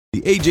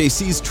The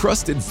AJC's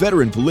trusted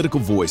veteran political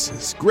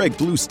voices, Greg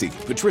Bluestein,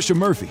 Patricia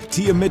Murphy,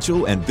 Tia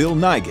Mitchell, and Bill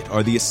Nygut,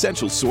 are the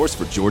essential source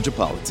for Georgia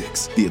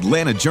politics. The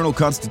Atlanta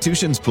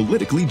Journal-Constitution's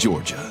Politically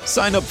Georgia.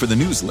 Sign up for the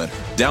newsletter,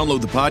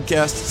 download the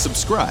podcast,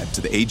 subscribe to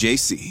the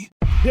AJC.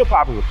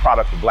 Hip-hop is a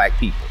product of black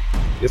people.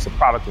 It's a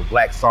product of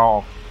black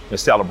song and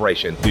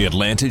celebration. The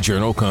Atlanta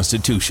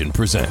Journal-Constitution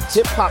presents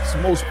hip-hop's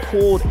most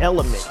pulled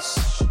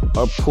elements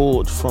are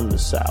pulled from the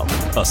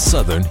South. A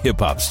Southern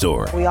hip-hop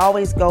story. We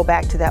always go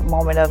back to that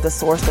moment of the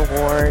Source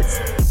Awards.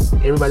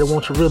 Everybody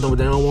wants your rhythm, but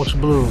they don't want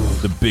your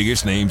blues. The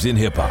biggest names in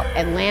hip-hop.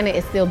 Atlanta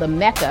is still the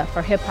mecca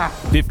for hip-hop.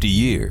 50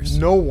 years.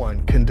 No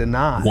one can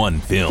deny one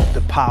film.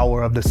 The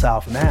power of the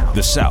South now.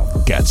 The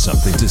South got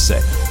something to say.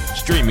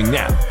 Streaming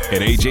now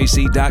at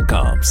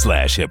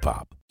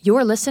ajc.com/hiphop.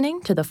 You're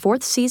listening to the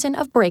 4th season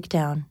of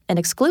Breakdown, an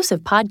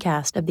exclusive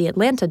podcast of the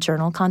Atlanta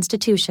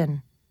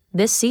Journal-Constitution.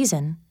 This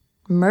season,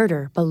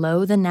 Murder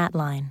Below the Gnat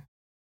Line.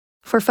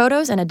 For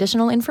photos and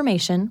additional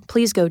information,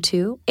 please go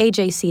to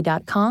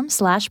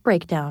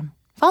ajc.com/breakdown.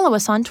 Follow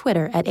us on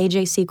Twitter at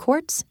AJC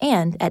Courts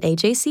and at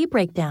AJC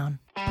Breakdown.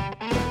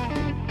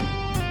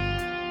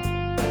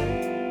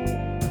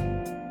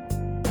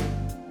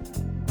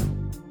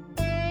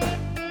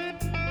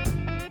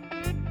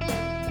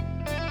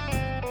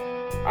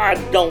 I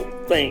don't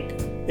think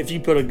if you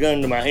put a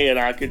gun to my head,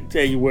 I could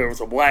tell you whether it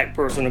was a black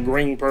person, a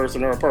green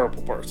person, or a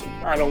purple person.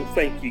 I don't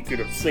think you could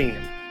have seen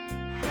him.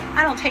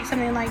 I don't take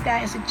something like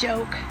that as a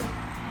joke.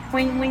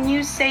 When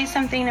you say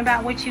something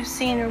about what you've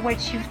seen or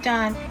what you've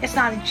done, it's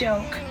not a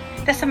joke.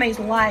 That's somebody's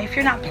life.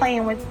 You're not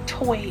playing with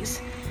toys.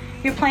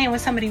 You're playing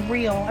with somebody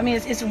real. I mean,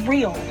 it's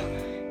real.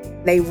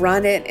 They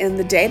run it in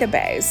the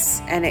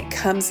database, and it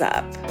comes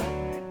up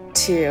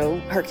to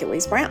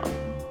Hercules Brown.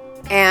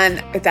 And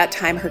at that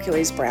time,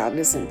 Hercules Brown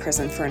is in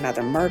prison for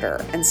another murder.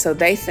 And so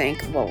they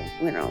think, well,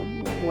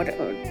 what,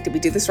 did we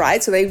do this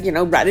right? So they,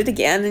 run it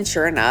again. And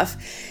sure enough,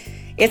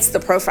 it's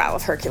the profile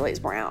of Hercules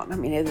Brown. I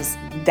mean,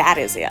 that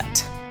is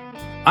it.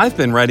 I've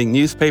been writing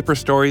newspaper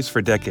stories for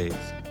decades.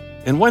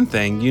 And one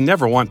thing you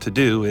never want to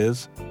do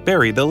is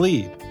bury the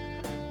lead.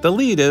 The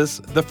lead is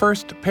the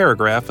first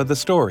paragraph of the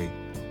story.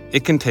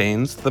 It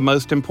contains the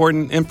most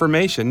important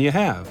information you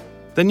have,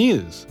 the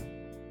news.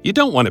 You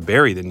don't want to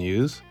bury the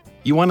news.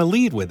 You want to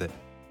lead with it.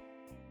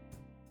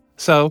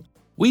 So,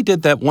 we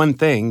did that one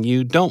thing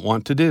you don't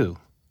want to do.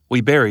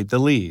 We buried the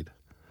lead.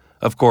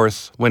 Of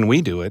course, when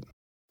we do it,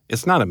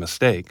 it's not a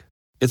mistake.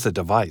 It's a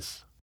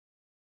device.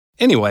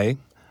 Anyway,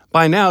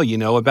 by now you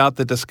know about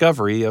the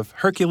discovery of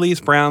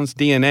Hercules Brown's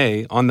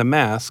DNA on the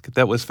mask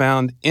that was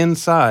found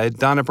inside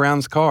Donna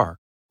Brown's car.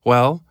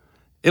 Well,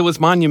 it was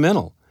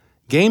monumental,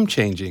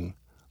 game-changing,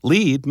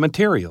 lead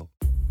material.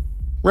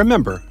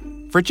 Remember,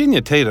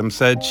 Virginia Tatum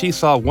said she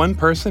saw one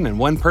person and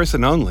one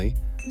person only,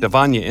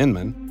 Devanya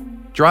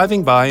Inman,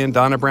 driving by in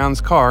Donna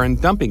Brown's car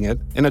and dumping it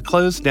in a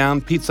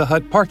closed-down Pizza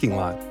Hut parking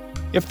lot.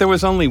 If there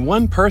was only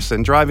one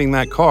person driving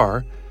that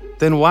car,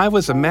 then why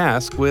was a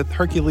mask with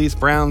Hercules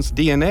Brown's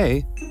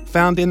DNA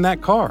found in that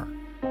car?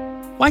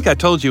 Like I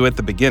told you at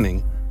the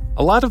beginning,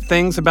 a lot of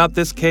things about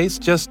this case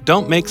just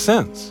don't make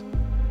sense.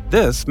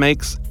 This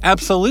makes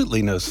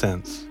absolutely no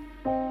sense.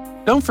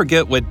 Don't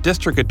forget what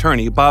District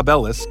Attorney Bob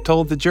Ellis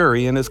told the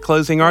jury in his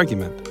closing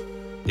argument.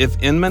 If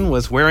Inman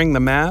was wearing the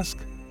mask,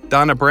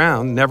 Donna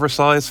Brown never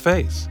saw his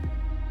face.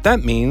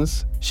 That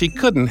means she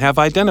couldn't have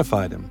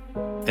identified him.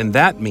 And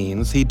that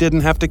means he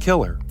didn't have to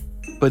kill her.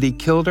 But he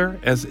killed her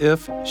as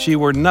if she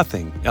were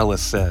nothing,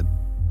 Ellis said.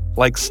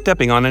 Like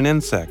stepping on an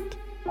insect.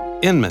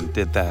 Inman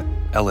did that,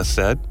 Ellis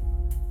said.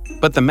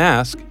 But the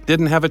mask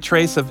didn't have a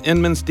trace of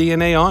Inman's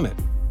DNA on it.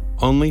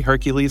 Only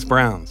Hercules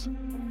Brown's.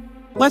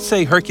 Let's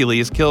say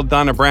Hercules killed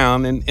Donna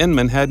Brown and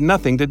Inman had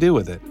nothing to do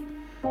with it.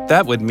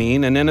 That would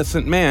mean an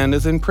innocent man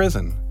is in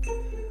prison.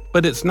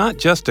 But it's not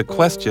just a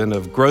question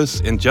of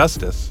gross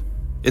injustice.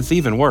 It's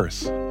even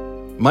worse.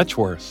 Much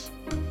worse.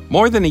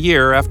 More than a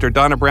year after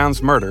Donna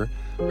Brown's murder,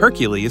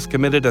 Hercules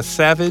committed a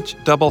savage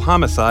double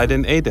homicide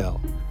in Adel.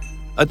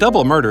 A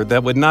double murder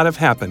that would not have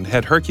happened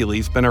had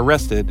Hercules been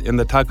arrested in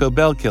the Taco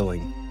Bell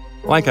killing.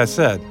 Like I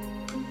said,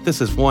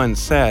 this is one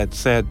sad,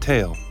 sad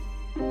tale.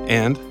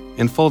 And,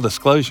 in full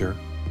disclosure,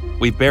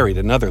 we buried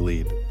another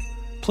lead.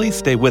 Please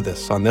stay with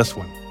us on this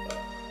one.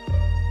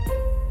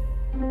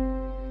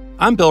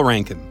 I'm Bill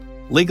Rankin,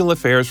 legal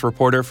affairs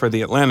reporter for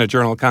the Atlanta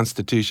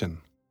Journal-Constitution.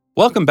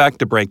 Welcome back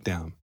to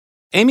Breakdown.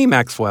 Amy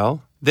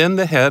Maxwell, then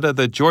the head of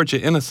the Georgia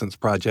Innocence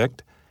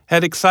Project,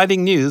 had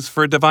exciting news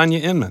for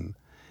Devanya Inman.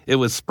 It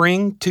was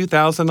spring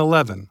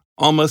 2011,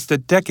 almost a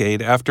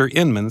decade after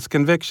Inman's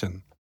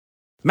conviction.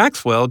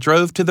 Maxwell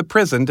drove to the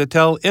prison to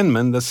tell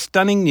Inman the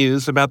stunning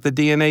news about the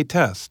DNA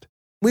test.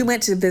 We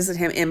went to visit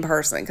him in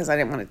person because I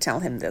didn't want to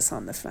tell him this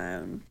on the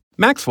phone.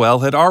 Maxwell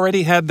had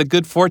already had the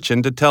good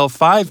fortune to tell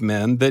 5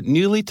 men that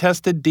newly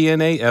tested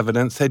DNA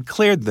evidence had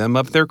cleared them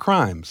of their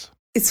crimes.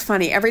 It's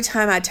funny, every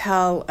time I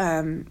tell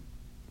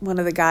one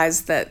of the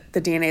guys that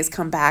the DNA's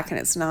come back and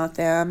it's not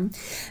them,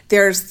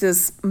 there's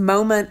this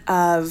moment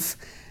of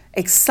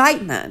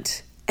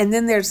excitement, and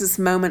then there's this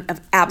moment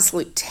of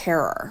absolute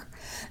terror.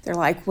 they're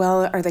like,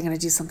 well, are they going to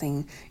do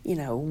something,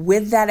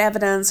 with that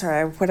evidence,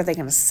 or what are they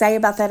going to say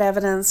about that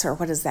evidence, or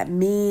what does that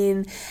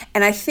mean?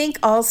 And I think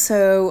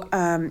also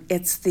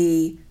it's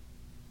the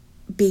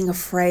being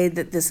afraid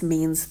that this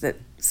means that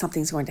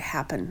something's going to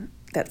happen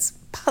that's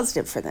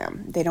positive for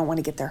them. They don't want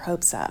to get their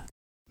hopes up.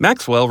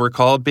 Maxwell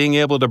recalled being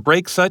able to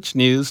break such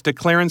news to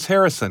Clarence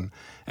Harrison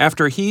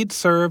after he'd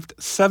served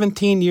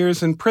 17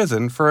 years in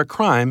prison for a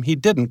crime he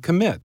didn't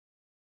commit.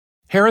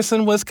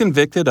 Harrison was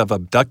convicted of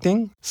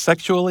abducting,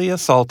 sexually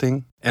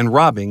assaulting, and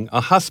robbing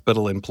a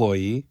hospital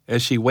employee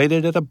as she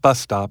waited at a bus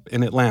stop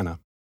in Atlanta.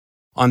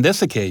 On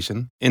this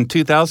occasion, in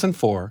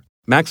 2004,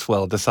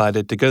 Maxwell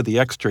decided to go the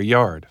extra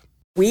yard.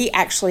 We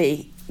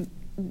actually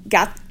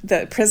got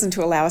the prison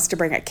to allow us to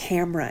bring a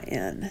camera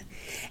in.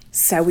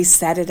 So we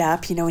set it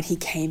up, and he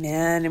came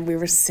in and we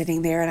were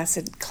sitting there and I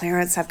said,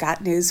 Clarence, I've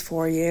got news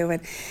for you.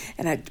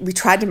 We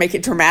tried to make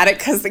it dramatic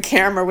because the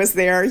camera was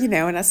there,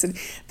 and I said,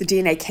 the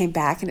DNA came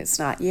back and it's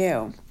not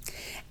you.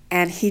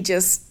 And he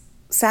just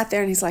sat there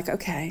and he's like,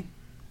 okay.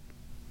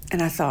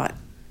 And I thought,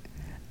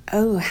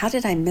 oh, how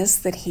did I miss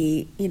that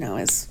he, he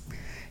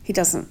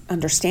doesn't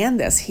understand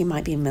this. He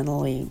might be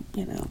mentally,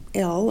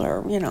 ill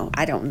or,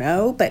 I don't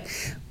know, but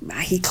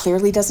he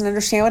clearly doesn't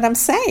understand what I'm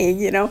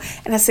saying,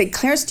 And I said,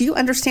 Clarence, do you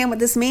understand what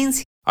this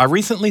means? I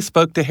recently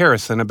spoke to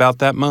Harrison about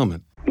that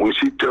moment. When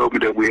she told me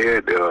that we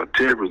had the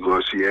test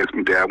results, she asked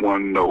me that I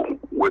want to know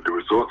what the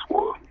results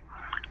were.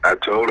 I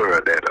told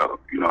her that, I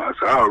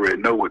said, I already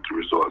know what the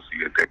results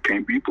are. That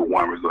can't be for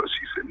one result.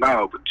 She said,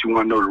 no, but you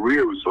want to know the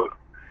real result.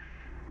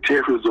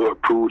 Test result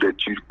proved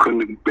that you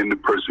couldn't have been the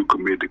person who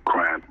committed the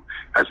crime.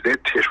 I said,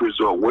 that test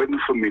result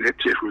wasn't for me. That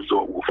test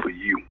result was for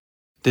you.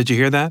 Did you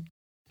hear that?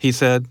 He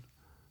said,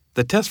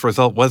 the test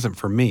result wasn't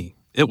for me.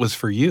 It was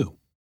for you.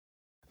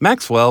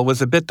 Maxwell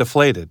was a bit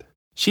deflated.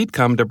 She'd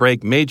come to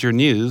break major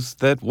news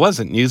that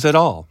wasn't news at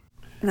all.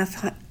 And I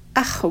thought,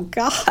 oh,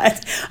 God,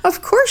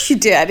 of course you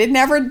did. It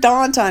never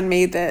dawned on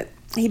me that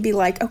he'd be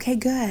like, okay,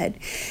 good.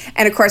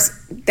 And, of course,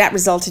 that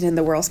resulted in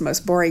the world's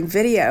most boring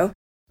video.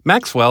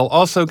 Maxwell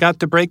also got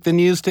to break the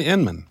news to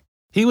Inman.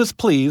 He was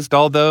pleased,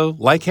 although,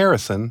 like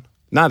Harrison,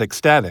 not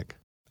ecstatic.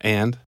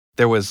 And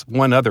there was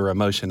one other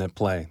emotion at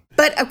play.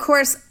 But, of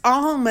course,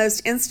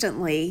 almost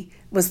instantly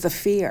was the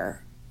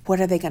fear.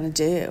 What are they going to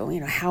do?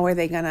 How are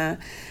they going to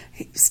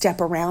step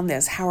around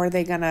this? How are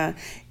they going to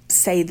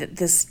say that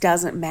this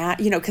doesn't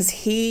matter? Because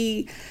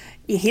he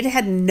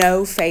had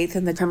no faith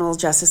in the criminal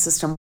justice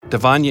system.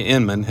 Devanya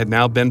Inman had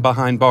now been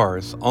behind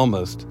bars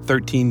almost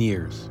 13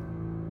 years.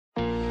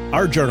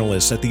 Our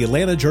journalists at the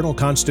Atlanta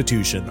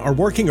Journal-Constitution are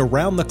working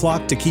around the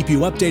clock to keep you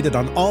updated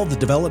on all the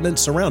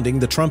developments surrounding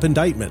the Trump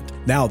indictment.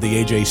 Now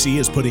the AJC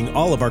is putting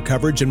all of our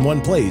coverage in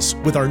one place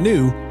with our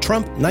new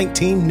Trump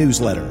 19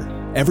 newsletter.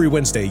 Every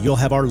Wednesday, you'll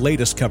have our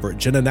latest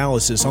coverage and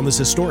analysis on this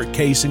historic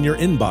case in your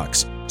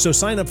inbox. So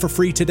sign up for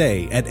free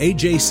today at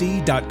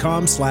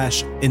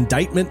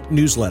ajc.com/indictment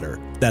newsletter.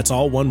 That's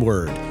all one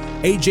word.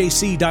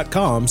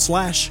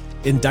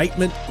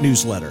 ajc.com/indictment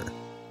newsletter.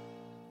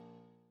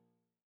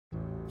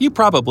 You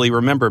probably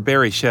remember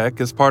Barry Scheck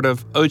as part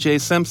of O.J.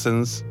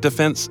 Simpson's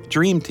defense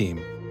dream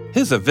team.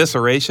 His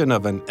evisceration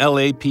of an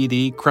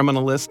LAPD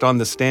criminalist on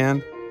the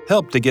stand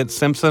helped to get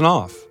Simpson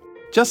off.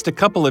 Just a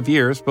couple of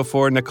years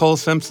before Nicole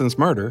Simpson's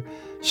murder,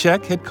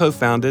 Scheck had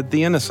co-founded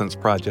the Innocence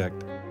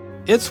Project.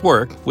 Its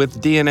work with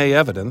DNA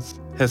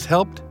evidence has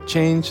helped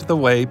change the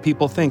way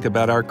people think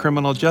about our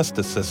criminal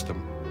justice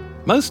system.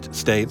 Most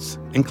states,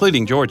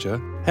 including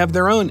Georgia, have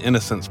their own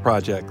innocence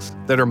projects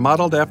that are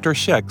modeled after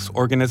Scheck's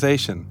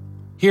organization.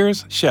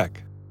 Here's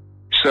Scheck.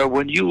 So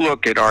when you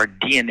look at our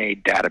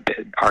DNA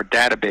database, our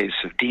database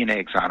of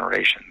DNA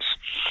exonerations,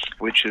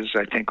 which is,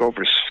 I think,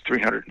 over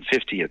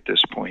 350 at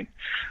this point,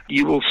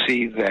 you will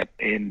see that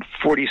in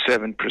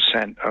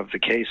 47% of the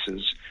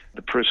cases,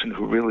 the person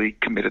who really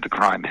committed the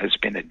crime has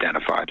been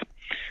identified.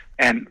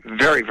 And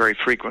very, very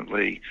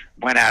frequently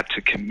went out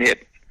to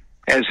commit,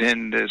 as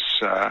in this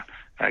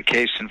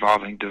case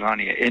involving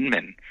Devanya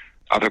Inman,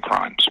 other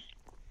crimes.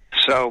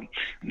 So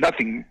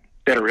nothing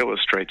better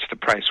illustrates the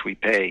price we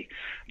pay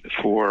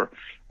for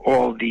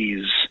all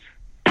these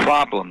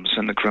problems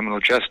in the criminal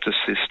justice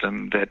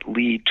system that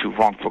lead to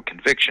wrongful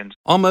convictions.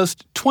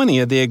 Almost 20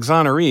 of the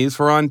exonerees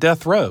were on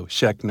death row,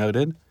 Scheck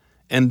noted,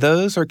 and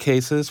those are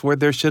cases where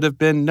there should have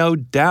been no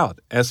doubt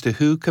as to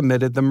who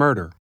committed the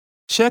murder.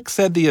 Scheck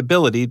said the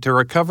ability to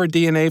recover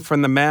DNA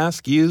from the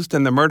mask used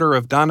in the murder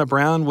of Donna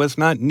Brown was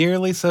not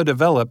nearly so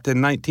developed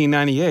in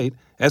 1998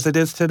 as it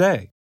is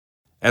today.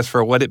 As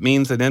for what it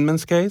means in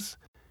Inman's case,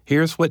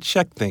 here's what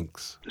Scheck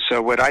thinks.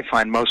 So what I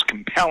find most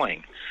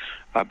compelling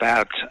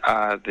about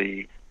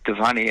the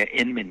Devanya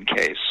Inman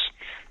case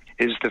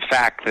is the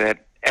fact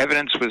that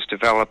evidence was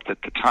developed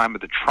at the time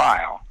of the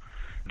trial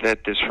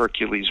that this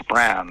Hercules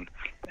Brown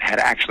had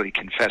actually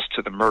confessed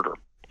to the murder.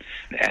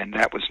 And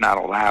that was not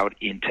allowed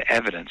into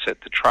evidence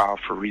at the trial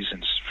for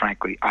reasons,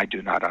 frankly, I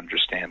do not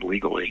understand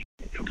legally.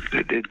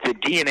 The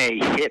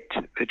DNA hit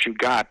that you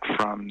got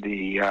from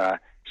the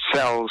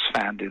cells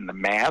found in the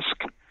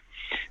mask,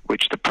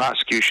 which the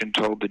prosecution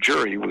told the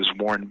jury was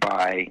worn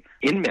by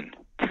Inman,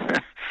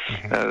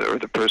 or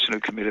the person who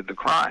committed the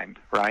crime,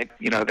 right?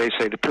 They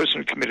say the person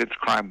who committed the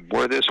crime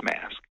wore this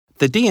mask.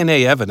 The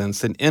DNA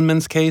evidence in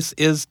Inman's case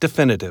is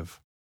definitive.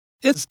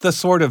 It's the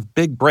sort of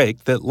big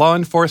break that law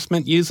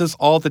enforcement uses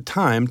all the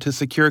time to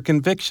secure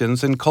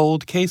convictions in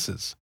cold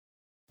cases.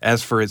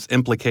 As for its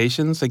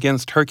implications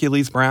against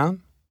Hercules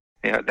Brown?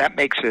 That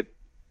makes it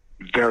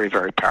very,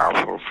 very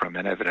powerful from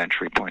an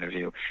evidentiary point of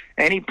view.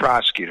 Any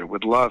prosecutor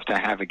would love to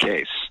have a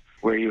case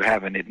where you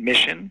have an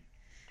admission,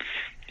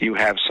 you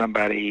have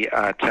somebody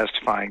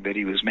testifying that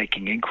he was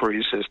making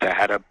inquiries as to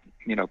how to,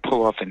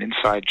 pull off an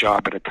inside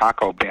job at a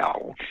Taco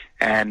Bell,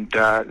 and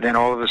then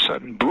all of a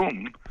sudden,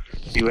 boom,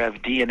 you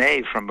have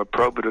DNA from a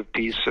probative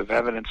piece of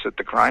evidence at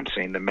the crime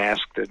scene, the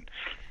mask that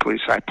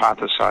police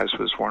hypothesized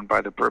was worn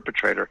by the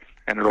perpetrator,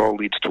 and it all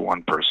leads to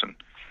one person.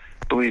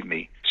 Believe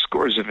me,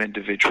 scores of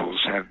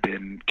individuals have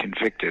been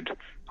convicted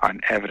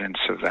on evidence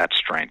of that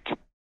strength.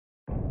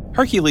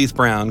 Hercules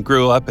Brown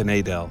grew up in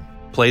Adel,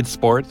 played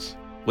sports,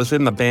 was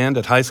in the band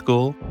at high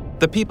school.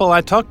 The people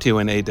I talked to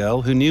in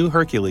Adel who knew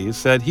Hercules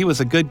said he was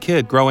a good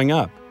kid growing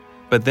up.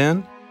 But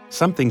then,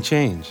 something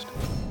changed.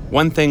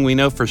 One thing we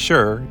know for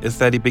sure is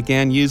that he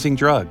began using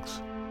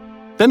drugs.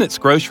 Bennett's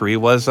Grocery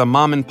was a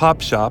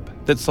mom-and-pop shop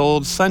that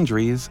sold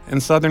sundries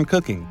and Southern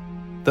cooking.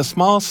 The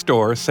small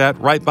store sat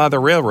right by the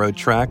railroad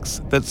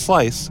tracks that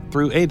slice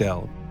through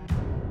Adel.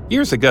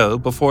 Years ago,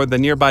 before the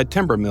nearby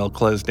timber mill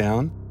closed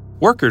down,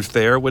 workers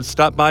there would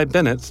stop by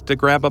Bennett's to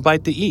grab a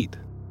bite to eat.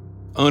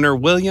 Owner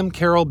William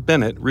Carroll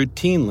Bennett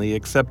routinely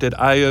accepted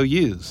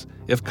IOUs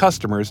if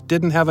customers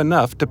didn't have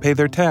enough to pay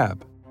their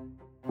tab.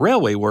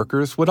 Railway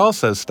workers would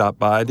also stop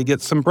by to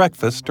get some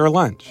breakfast or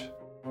lunch.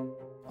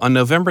 On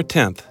November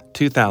 10,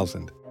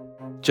 2000,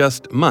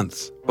 just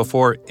months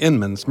before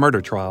Inman's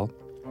murder trial,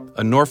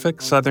 a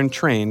Norfolk Southern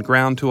train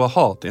ground to a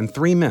halt and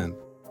 3 men,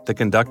 the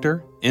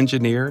conductor,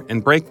 engineer,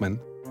 and brakeman,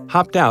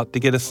 hopped out to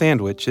get a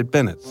sandwich at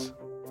Bennett's.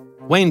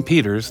 Wayne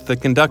Peters, the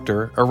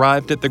conductor,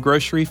 arrived at the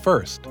grocery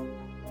first.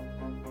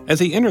 As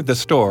he entered the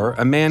store,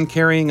 a man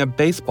carrying a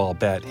baseball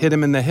bat hit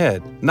him in the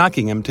head,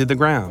 knocking him to the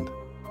ground.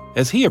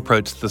 As he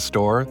approached the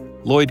store,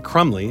 Lloyd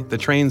Crumley, the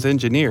train's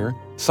engineer,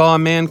 saw a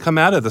man come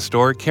out of the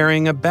store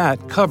carrying a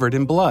bat covered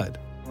in blood.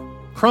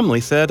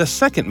 Crumley said a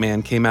second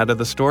man came out of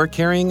the store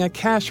carrying a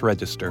cash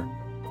register.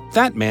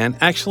 That man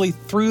actually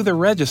threw the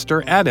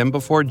register at him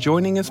before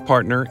joining his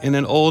partner in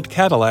an old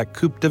Cadillac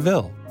Coupe de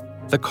Ville.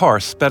 The car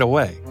sped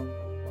away.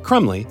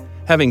 Crumley,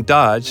 having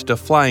dodged a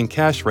flying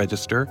cash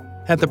register,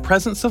 had the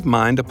presence of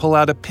mind to pull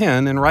out a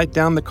pen and write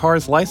down the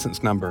car's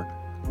license number,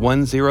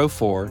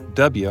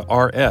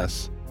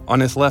 104WRS, on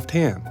his left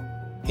hand.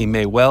 He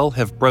may well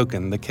have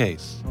broken the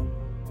case.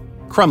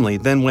 Crumley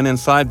then went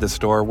inside the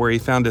store where he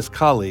found his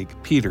colleague,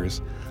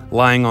 Peters,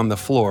 lying on the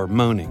floor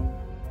moaning.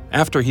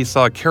 After he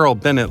saw Carroll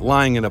Bennett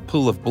lying in a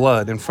pool of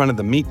blood in front of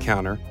the meat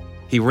counter,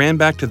 he ran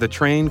back to the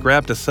train,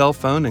 grabbed a cell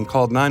phone, and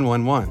called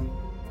 911.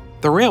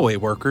 The railway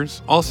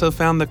workers also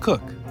found the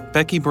cook,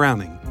 Becky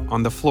Browning,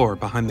 on the floor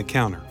behind the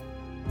counter.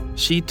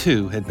 She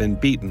too had been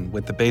beaten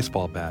with the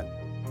baseball bat.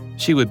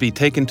 She would be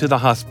taken to the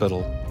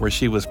hospital where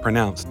she was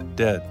pronounced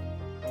dead.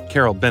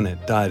 Carroll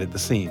Bennett died at the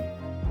scene.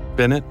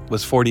 Bennett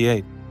was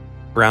 48.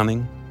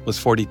 Browning was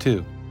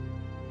 42.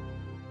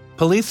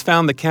 Police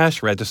found the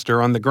cash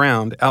register on the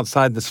ground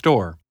outside the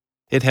store.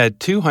 It had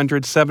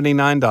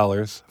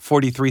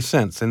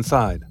 $279.43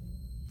 inside.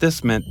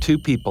 This meant 2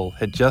 people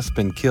had just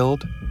been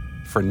killed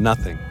for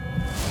nothing.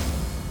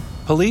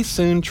 Police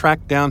soon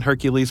tracked down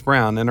Hercules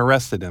Brown and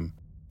arrested him.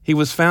 He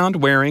was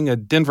found wearing a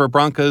Denver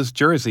Broncos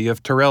jersey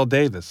of Terrell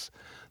Davis,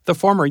 the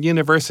former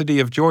University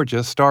of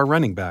Georgia star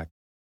running back.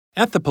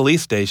 At the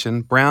police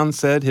station, Brown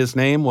said his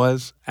name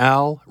was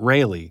Al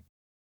Rayleigh.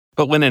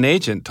 But when an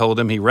agent told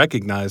him he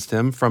recognized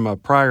him from a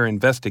prior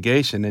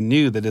investigation and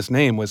knew that his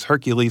name was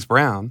Hercules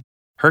Brown,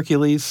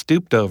 Hercules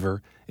stooped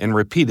over and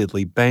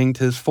repeatedly banged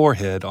his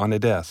forehead on a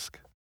desk.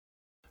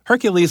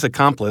 Hercules'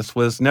 accomplice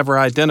was never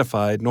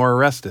identified nor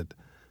arrested,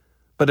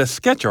 but a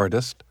sketch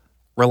artist,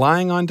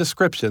 relying on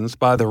descriptions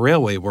by the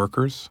railway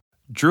workers,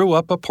 drew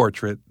up a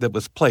portrait that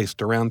was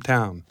placed around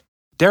town.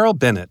 Darrell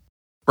Bennett,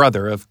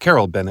 brother of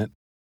Carroll Bennett,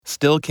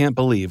 still can't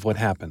believe what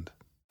happened.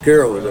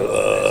 Carroll was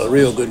a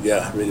real good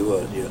guy, really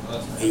was. Yeah.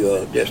 He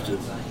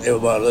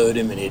everybody loved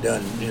him, and he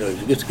done, he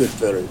was just a good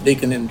fella.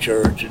 Deacon in the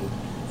church,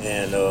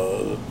 and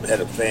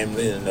had a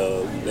family, and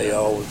they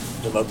all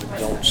some of them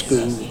going to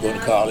school, going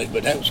to college.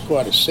 But that was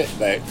quite a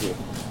setback for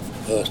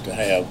us to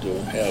have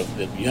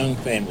a young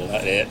family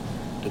like that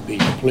to be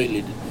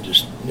completely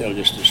just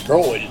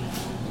destroyed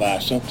by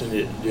something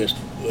that just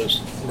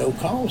was no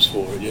cause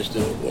for it.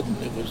 There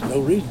was no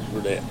reason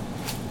for that.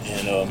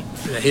 And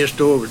his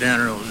store was down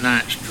there on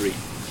 9th Street.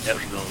 That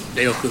was on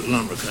Dale Cook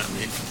Lumber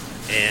Company.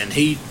 And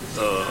he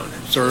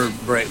served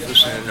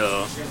breakfast and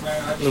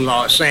little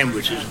odd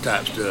sandwiches and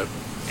type stuff.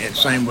 And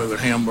same way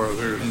with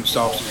hamburgers and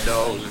sausage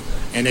dogs.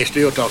 And they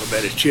still talk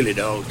about his chili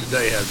dogs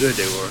today, how good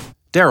they were.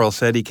 Darrell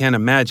said he can't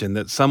imagine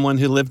that someone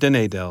who lived in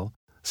Adel,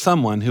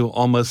 someone who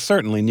almost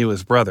certainly knew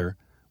his brother,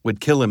 would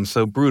kill him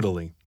so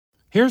brutally.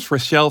 Here's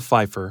Rochelle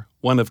Pfeiffer,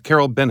 one of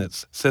Carol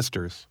Bennett's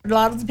sisters. A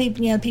lot of the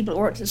people, people that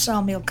worked at the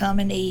sawmill come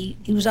and eat.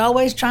 He was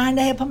always trying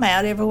to help them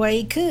out every way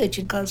he could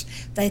because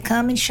they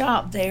come and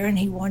shop there and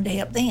he wanted to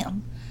help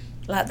them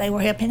like they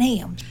were helping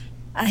him.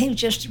 He was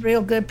just a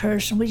real good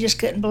person. We just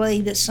couldn't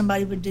believe that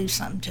somebody would do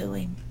something to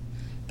him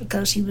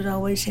because he was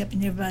always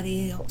helping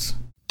everybody else.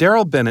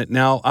 Darrell Bennett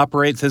now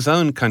operates his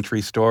own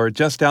country store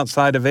just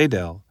outside of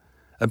Adel.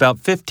 About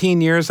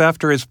 15 years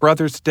after his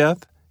brother's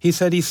death, he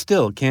said he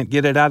still can't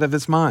get it out of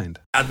his mind.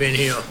 I've been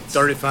here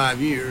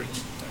 35 years,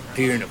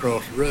 here and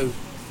across the road,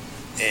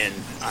 and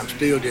I'm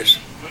still just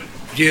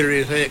jittery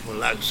as heck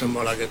when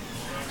someone like it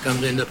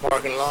comes into the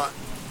parking lot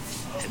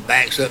and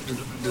backs up to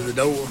the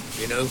door,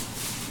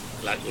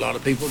 like a lot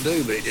of people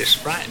do, but it just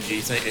frightens you.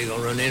 You think they're going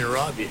to run in and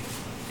rob you,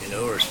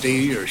 or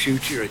steal you or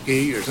shoot you or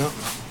kill you or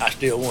something. I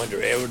still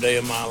wonder every day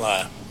of my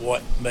life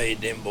what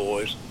made them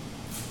boys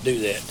do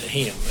that to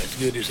him, as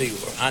good as he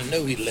was. I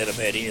know he'd let them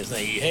have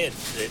anything he had.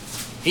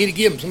 He'd have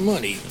given them some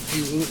money.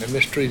 He wouldn't have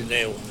mistreated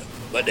them,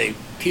 but they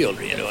killed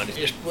her, and there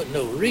just wasn't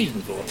no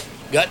reason for it.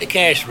 Got the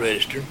cash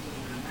register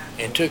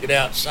and took it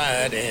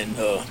outside and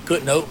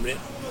couldn't open it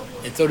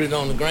and threw it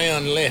on the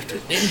ground and left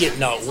it. Didn't get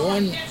not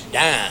one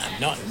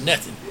dime, not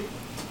nothing,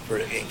 for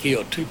it, and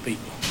killed 2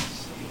 people.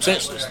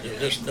 Senseless.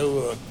 There's just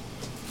no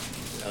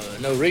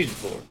reason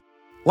for it.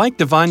 Like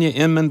Devanya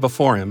Inman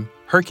before him,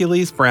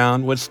 Hercules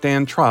Brown would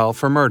stand trial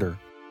for murder.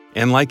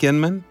 And like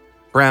Inman,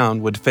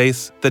 Brown would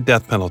face the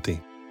death penalty.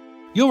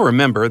 You'll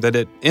remember that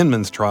at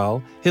Inman's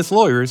trial, his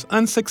lawyers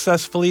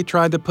unsuccessfully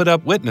tried to put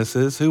up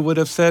witnesses who would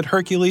have said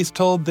Hercules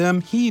told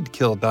them he'd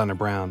killed Donna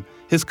Brown,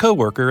 his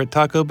co-worker at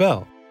Taco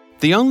Bell.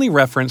 The only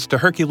reference to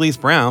Hercules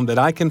Brown that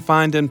I can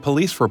find in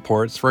police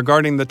reports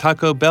regarding the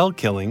Taco Bell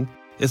killing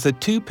is a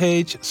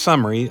 2-page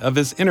summary of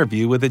his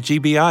interview with a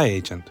GBI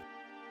agent.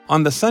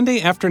 On the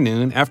Sunday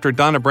afternoon after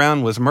Donna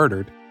Brown was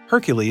murdered,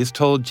 Hercules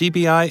told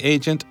GBI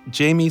agent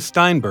Jamie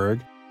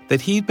Steinberg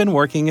that he'd been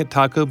working at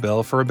Taco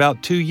Bell for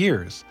about 2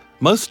 years,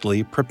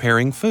 mostly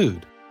preparing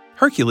food.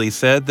 Hercules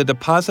said the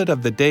deposit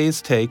of the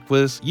day's take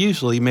was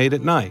usually made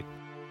at night.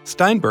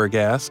 Steinberg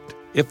asked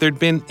if there'd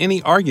been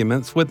any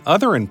arguments with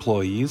other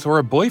employees or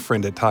a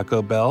boyfriend at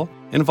Taco Bell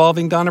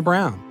involving Donna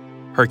Brown.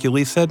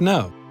 Hercules said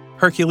no.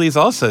 Hercules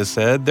also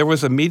said there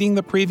was a meeting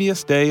the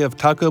previous day of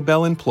Taco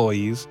Bell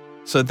employees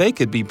so they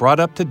could be brought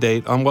up to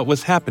date on what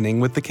was happening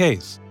with the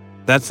case.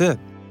 That's it.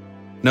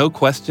 No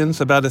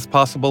questions about his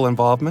possible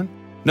involvement.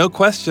 No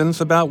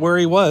questions about where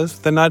he was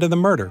the night of the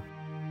murder.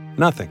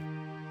 Nothing.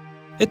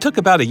 It took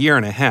about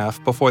 1.5 years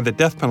before the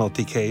death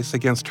penalty case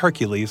against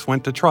Hercules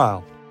went to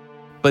trial.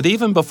 But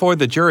even before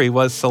the jury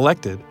was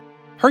selected,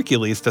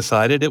 Hercules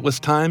decided it was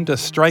time to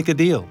strike a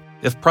deal.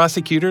 If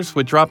prosecutors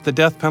would drop the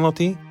death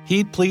penalty,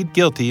 he'd plead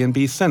guilty and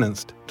be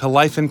sentenced to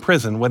life in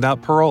prison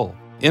without parole.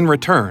 In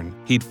return,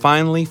 he'd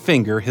finally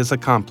finger his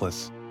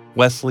accomplice,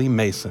 Wesley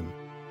Mason.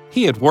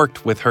 He had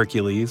worked with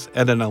Hercules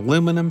at an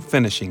aluminum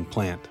finishing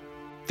plant.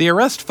 The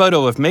arrest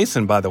photo of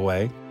Mason, by the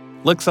way,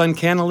 looks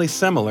uncannily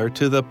similar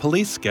to the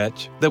police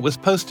sketch that was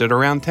posted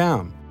around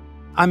town.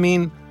 I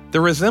mean,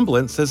 the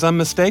resemblance is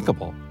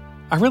unmistakable.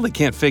 I really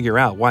can't figure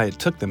out why it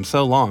took them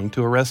so long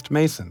to arrest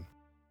Mason.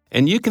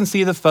 And you can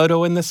see the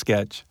photo and the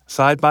sketch,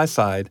 side by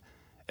side,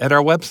 at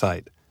our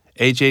website,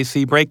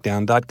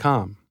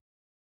 ajcbreakdown.com.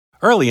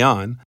 Early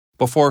on,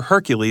 before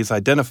Hercules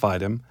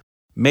identified him,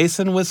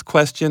 Mason was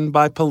questioned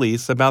by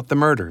police about the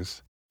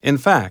murders. In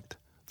fact,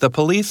 the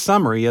police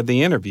summary of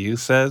the interview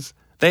says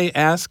they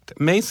asked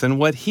Mason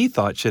what he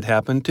thought should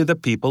happen to the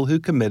people who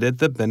committed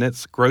the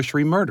Bennett's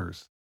grocery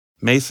murders.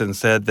 Mason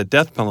said the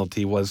death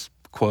penalty was,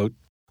 quote,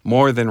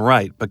 more than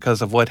right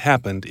because of what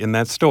happened in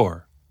that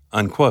store,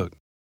 unquote.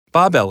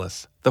 Bob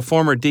Ellis, the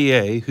former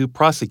DA who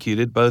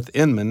prosecuted both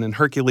Inman and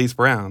Hercules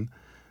Brown,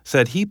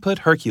 said he put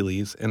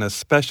Hercules in a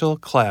special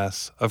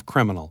class of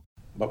criminal.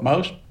 But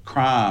most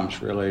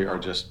crimes really are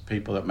just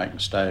people that make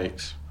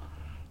mistakes.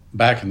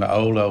 Back in the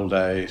old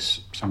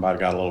days, somebody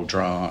got a little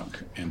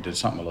drunk and did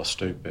something a little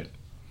stupid.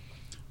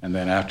 And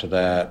then after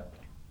that,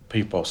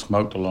 people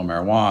smoked a little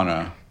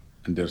marijuana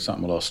and did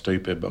something a little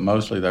stupid, but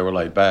mostly they were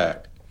laid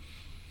back.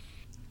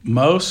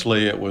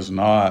 Mostly it was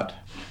not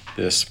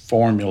this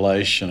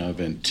formulation of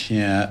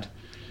intent,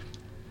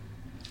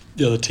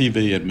 the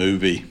TV and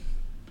movie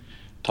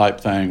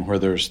type thing where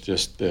there's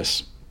just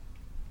this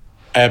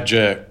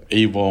abject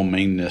evil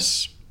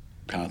meanness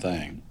kind of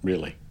thing,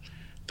 really.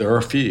 There are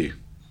a few,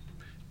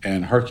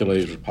 and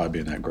Hercules would probably be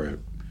in that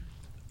group.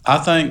 I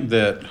think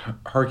that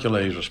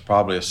Hercules was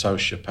probably a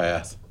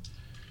sociopath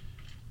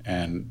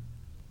and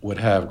would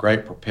have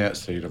great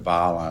propensity to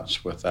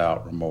violence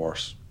without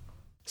remorse.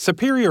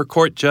 Superior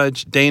Court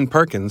Judge Dane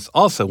Perkins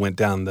also went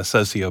down the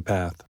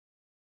sociopath.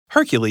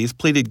 Hercules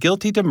pleaded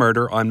guilty to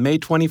murder on May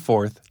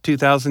 24,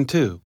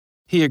 2002.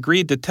 He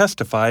agreed to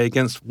testify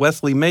against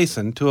Wesley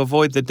Mason to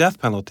avoid the death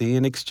penalty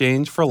in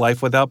exchange for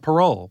life without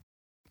parole.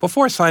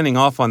 Before signing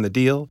off on the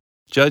deal,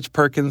 Judge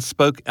Perkins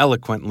spoke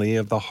eloquently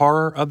of the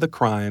horror of the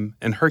crime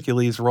and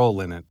Hercules'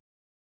 role in it.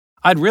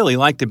 I'd really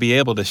like to be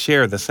able to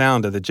share the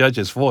sound of the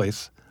judge's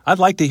voice. I'd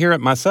like to hear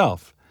it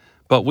myself.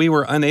 but we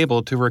were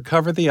unable to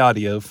recover the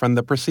audio from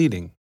the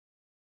proceeding.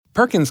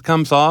 Perkins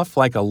comes off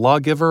like a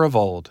lawgiver of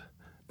old,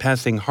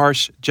 passing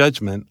harsh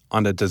judgment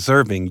on a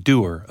deserving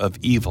doer of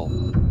evil.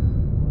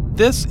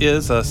 This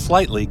is a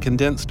slightly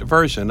condensed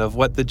version of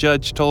what the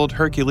judge told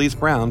Hercules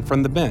Brown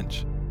from the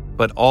bench,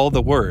 but all the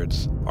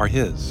words are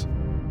his.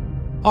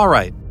 All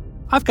right,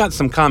 I've got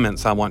some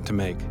comments I want to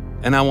make,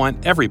 and I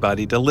want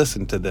everybody to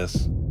listen to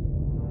this.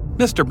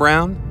 Mr.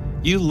 Brown,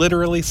 you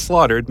literally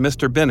slaughtered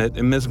Mr. Bennett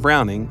and Ms.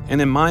 Browning, and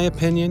in my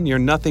opinion, you're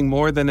nothing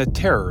more than a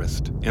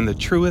terrorist in the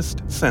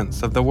truest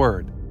sense of the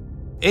word.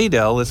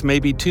 Adel is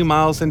maybe 2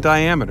 miles in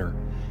diameter,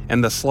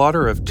 and the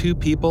slaughter of 2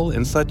 people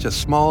in such a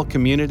small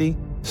community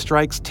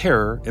strikes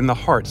terror in the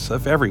hearts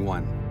of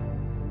everyone.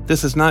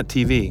 This is not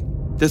TV.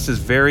 This is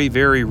very,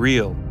 very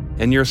real,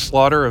 and your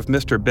slaughter of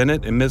Mr.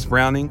 Bennett and Ms.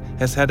 Browning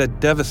has had a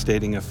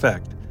devastating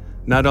effect,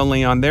 not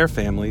only on their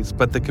families,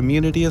 but the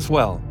community as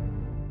well.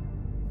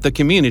 The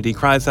community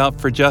cries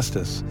out for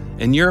justice,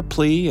 and your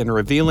plea in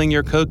revealing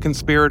your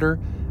co-conspirator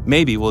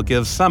maybe will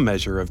give some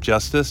measure of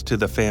justice to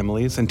the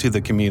families and to the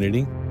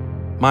community.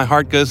 My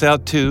heart goes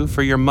out, too,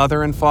 for your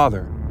mother and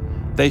father.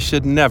 They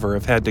should never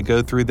have had to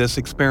go through this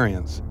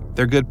experience.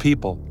 They're good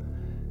people.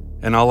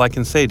 And all I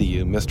can say to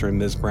you, Mr. and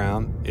Ms.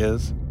 Brown,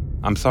 is,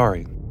 I'm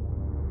sorry.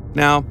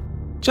 Now,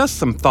 just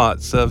some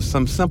thoughts of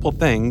some simple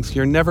things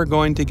you're never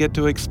going to get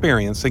to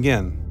experience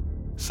again,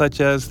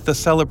 such as the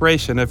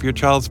celebration of your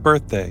child's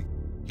birthday,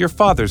 your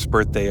father's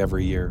birthday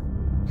every year,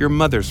 your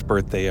mother's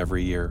birthday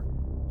every year,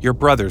 your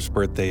brother's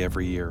birthday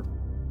every year.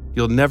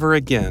 You'll never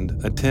again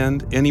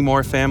attend any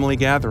more family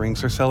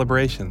gatherings or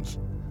celebrations,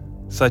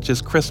 such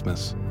as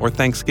Christmas or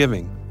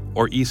Thanksgiving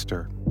or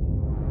Easter.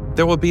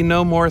 There will be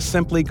no more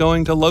simply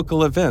going to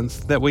local events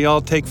that we all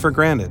take for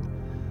granted,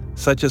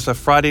 such as a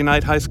Friday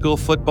night high school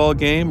football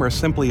game or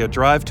simply a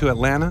drive to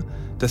Atlanta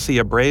to see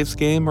a Braves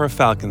game or a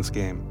Falcons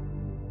game.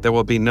 There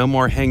will be no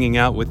more hanging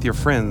out with your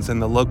friends in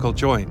the local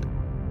joint,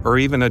 or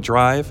even a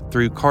drive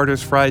through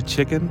Carter's Fried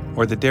Chicken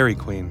or the Dairy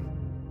Queen.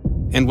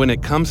 And when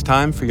it comes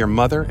time for your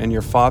mother and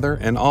your father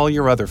and all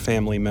your other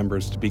family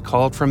members to be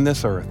called from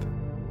this earth,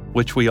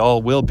 which we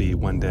all will be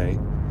one day,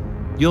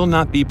 you'll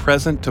not be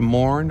present to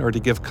mourn or to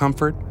give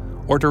comfort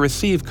or to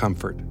receive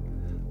comfort,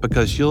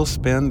 because you'll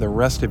spend the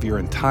rest of your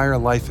entire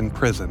life in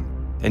prison,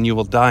 and you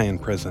will die in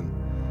prison,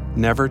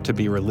 never to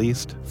be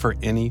released for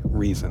any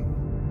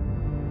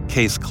reason.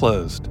 Case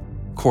closed.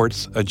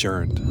 Courts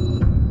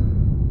adjourned.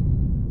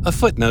 A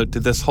footnote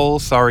to this whole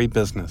sorry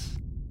business.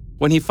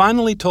 When he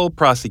finally told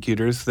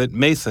prosecutors that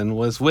Mason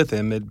was with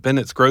him at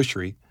Bennett's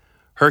grocery,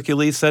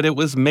 Hercules said it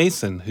was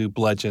Mason who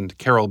bludgeoned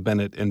Carol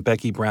Bennett and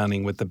Becky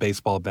Browning with the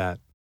baseball bat.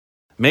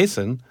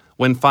 Mason,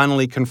 when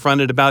finally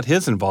confronted about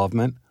his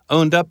involvement,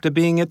 owned up to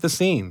being at the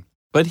scene,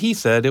 but he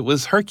said it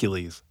was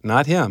Hercules,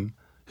 not him,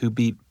 who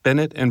beat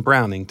Bennett and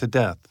Browning to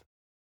death.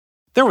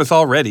 There was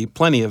already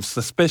plenty of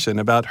suspicion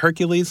about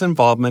Hercules'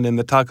 involvement in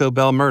the Taco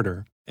Bell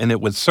murder, and it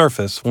would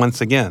surface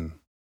once again.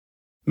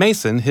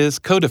 Mason, his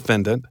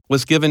co-defendant,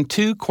 was given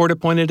 2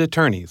 court-appointed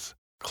attorneys,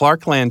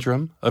 Clark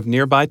Landrum of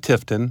nearby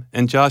Tifton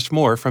and Josh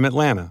Moore from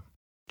Atlanta.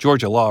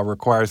 Georgia law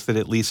requires that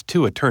at least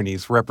 2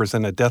 attorneys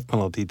represent a death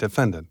penalty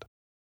defendant.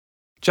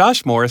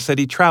 Josh Moore said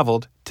he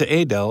traveled to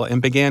Adel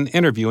and began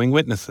interviewing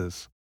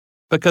witnesses.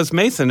 Because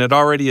Mason had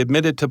already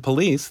admitted to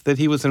police that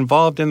he was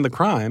involved in the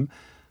crime,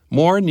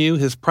 Moore knew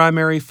his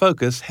primary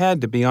focus had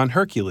to be on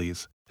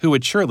Hercules, who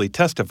would surely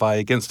testify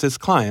against his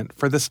client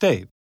for the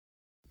state.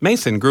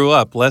 Mason grew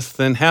up less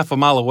than half a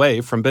mile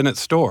away from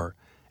Bennett's store,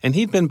 and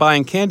he'd been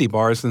buying candy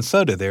bars and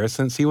soda there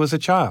since he was a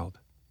child.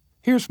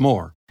 Here's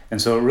more. And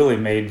so it really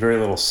made very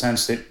little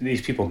sense that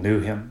these people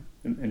knew him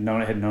and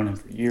had known him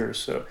for years.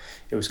 So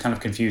it was kind of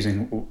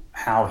confusing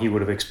how he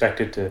would have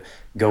expected to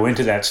go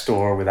into that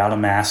store without a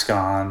mask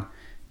on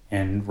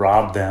and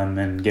rob them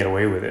and get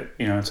away with it.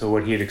 And so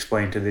what he had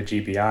explained to the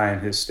GBI in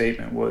his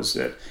statement was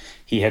that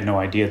he had no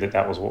idea that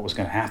that was what was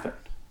going to happen.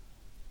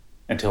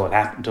 Until it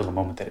happened, until the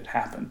moment that it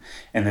happened,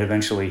 and then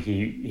eventually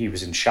he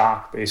was in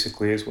shock.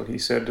 Basically, is what he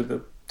said to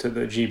the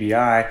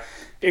GBI.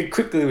 It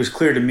quickly was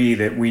clear to me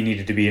that we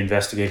needed to be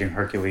investigating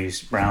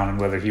Hercules Brown and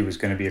whether he was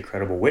going to be a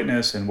credible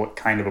witness and what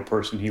kind of a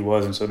person he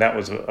was. And so that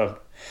was a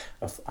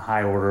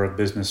high order of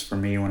business for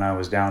me when I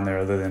was down there,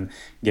 other than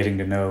getting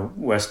to know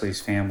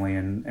Wesley's family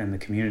and the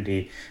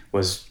community,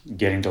 was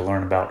getting to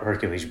learn about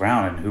Hercules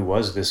Brown and who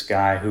was this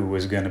guy who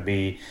was going to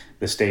be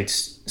the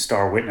state's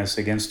star witness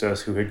against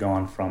us, who had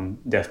gone from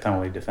death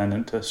penalty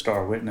defendant to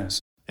star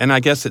witness. And I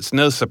guess it's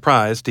no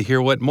surprise to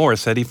hear what Moore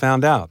said he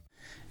found out.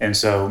 And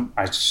so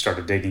I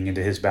started digging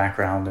into his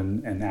background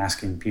and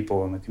asking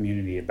people in the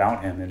community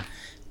about him. And,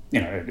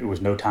 it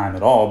was no time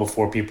at all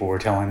before people were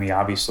telling me,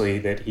 obviously,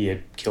 that he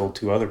had killed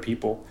 2 other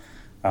people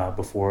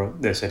before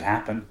this had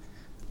happened.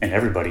 And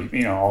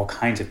everybody, all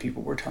kinds of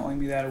people were telling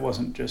me that. It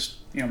wasn't just,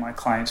 my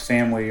client's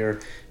family, or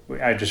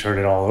I just heard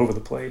it all over the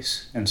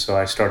place. And so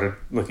I started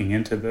looking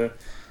into the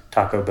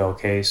Taco Bell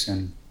case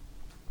and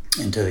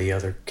into the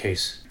other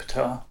case,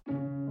 Patel.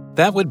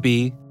 That would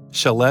be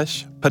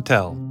Shailesh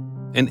Patel.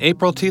 In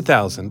April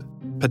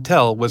 2000,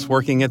 Patel was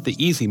working at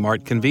the Easy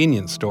Mart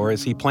convenience store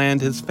as he planned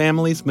his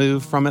family's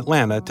move from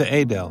Atlanta to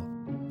Adel.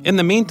 In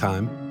the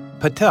meantime,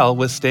 Patel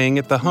was staying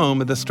at the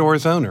home of the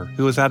store's owner,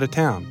 who was out of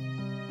town.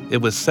 It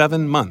was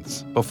 7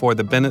 months before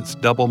the Bennett's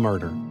double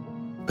murder.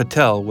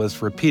 Patel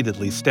was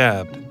repeatedly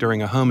stabbed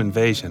during a home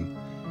invasion,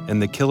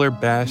 and the killer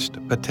bashed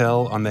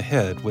Patel on the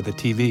head with a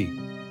TV.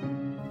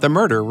 The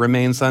murder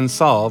remains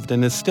unsolved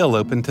and is still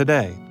open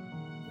today.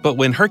 But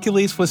when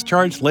Hercules was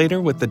charged later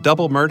with the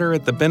double murder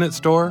at the Bennett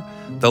store,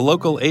 the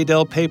local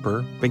Adel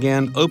paper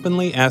began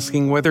openly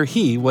asking whether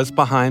he was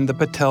behind the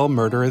Patel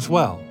murder as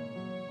well.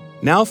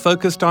 Now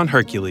focused on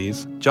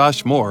Hercules,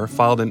 Josh Moore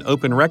filed an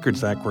Open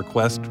Records Act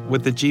request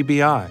with the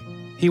GBI.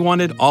 He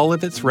wanted all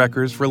of its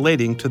records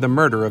relating to the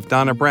murder of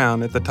Donna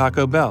Brown at the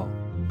Taco Bell.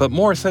 But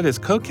Moore said his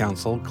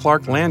co-counsel,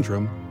 Clark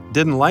Landrum,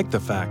 didn't like the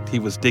fact he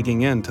was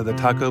digging into the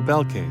Taco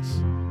Bell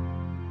case.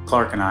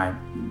 Clark and I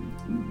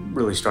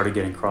really started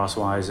getting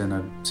crosswise in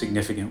a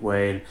significant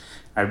way.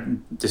 I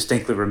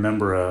distinctly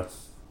remember a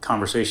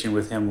conversation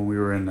with him when we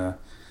were in the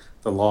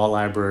law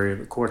library of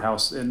the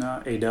courthouse in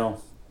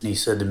Adel. And he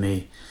said to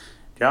me,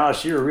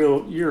 "Josh, you're a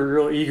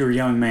real eager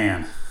young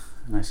man."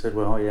 And I said,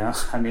 "Well, yeah.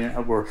 I mean,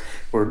 we're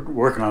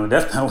working on a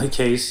death penalty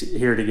case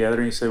here together."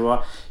 And he said,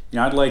 "Well,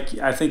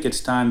 I think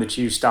it's time that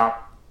you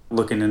stop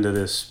looking into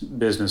this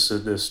business,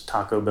 this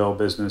Taco Bell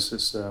business,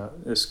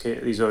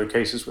 these other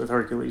cases with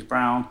Hercules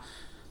Brown."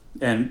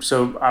 And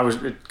so I was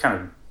kind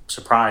of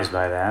surprised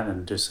by that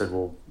and just said,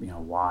 "Well,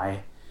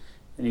 why?"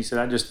 And he said,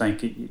 "I just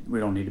think we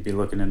don't need to be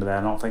looking into that.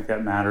 I don't think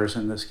that matters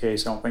in this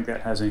case. I don't think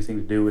that has anything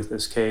to do with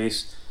this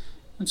case."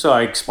 And so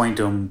I explained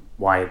to him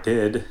why it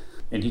did,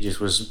 and he just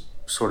was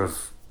sort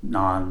of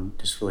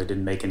just really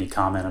didn't make any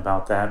comment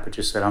about that, but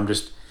just said,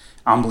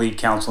 I'm lead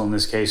counsel in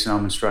this case, and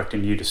I'm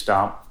instructing you to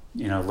stop,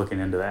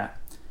 looking into that.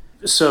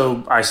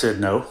 So I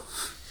said, no,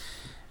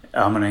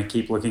 I'm going to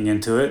keep looking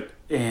into it.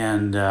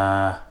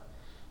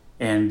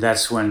 And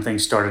that's when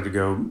things started to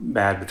go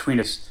bad between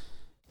us.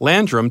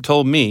 Landrum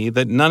told me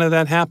that none of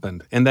that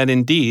happened, and that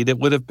indeed it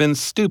would have been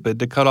stupid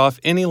to cut off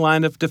any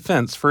line of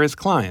defense for his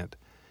client.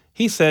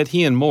 He said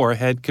he and Moore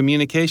had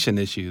communication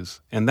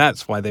issues, and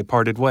that's why they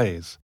parted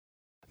ways.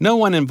 No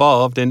one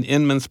involved in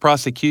Inman's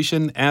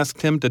prosecution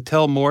asked him to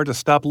tell Moore to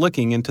stop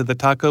looking into the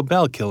Taco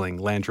Bell killing,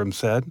 Landrum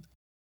said.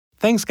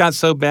 Things got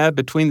so bad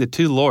between the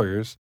two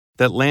lawyers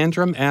that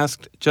Landrum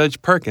asked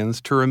Judge Perkins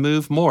to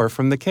remove Moore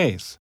from the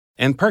case,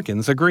 and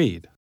Perkins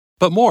agreed.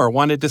 But Moore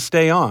wanted to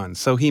stay on,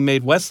 so he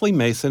made Wesley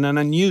Mason an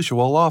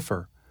unusual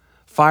offer.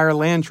 Fire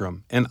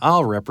Landrum, and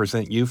I'll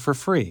represent you for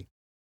free.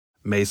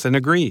 Mason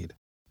agreed,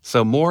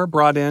 so Moore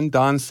brought in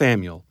Don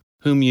Samuel,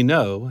 whom you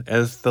know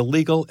as the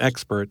legal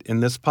expert in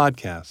this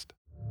podcast.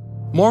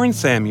 Moore and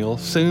Samuel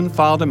soon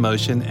filed a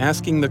motion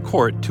asking the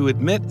court to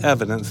admit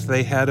evidence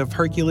they had of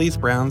Hercules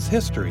Brown's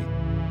history.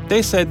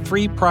 They said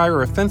 3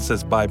 prior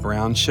offenses by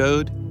Brown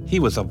showed he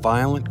was a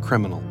violent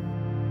criminal.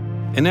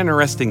 An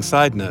interesting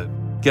side note,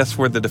 guess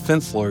where the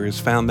defense lawyers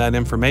found that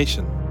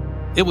information?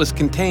 It was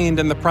contained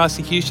in the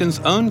prosecution's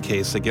own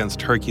case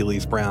against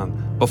Hercules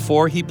Brown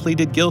before he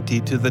pleaded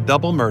guilty to the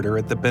double murder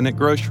at the Bennett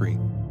grocery.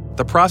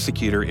 The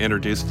prosecutor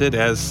introduced it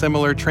as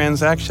similar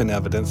transaction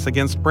evidence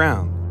against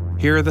Brown.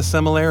 Here are the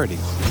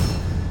similarities.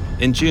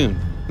 In June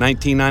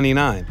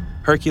 1999,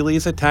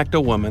 Hercules attacked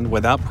a woman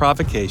without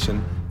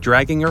provocation,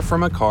 dragging her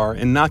from a car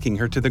and knocking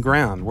her to the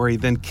ground, where he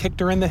then kicked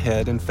her in the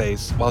head and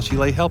face while she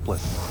lay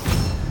helpless.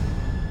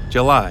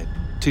 July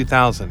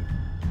 2000,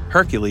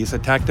 Hercules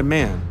attacked a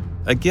man,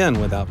 again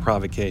without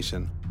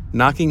provocation,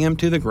 knocking him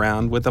to the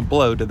ground with a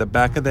blow to the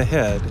back of the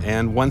head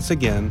and, once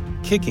again,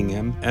 kicking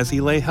him as he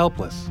lay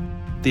helpless.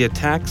 The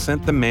attack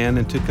sent the man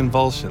into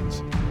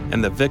convulsions,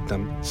 and the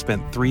victim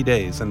spent 3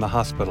 days in the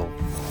hospital.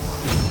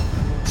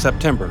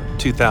 September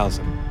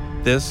 2000.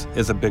 This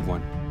is a big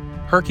one.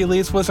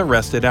 Hercules was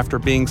arrested after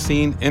being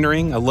seen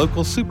entering a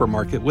local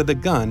supermarket with a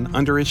gun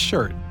under his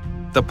shirt.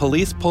 The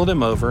police pulled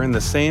him over in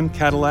the same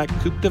Cadillac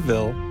Coupe de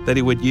Ville that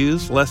he would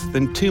use less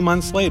than 2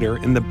 months later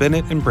in the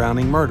Bennett and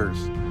Browning murders.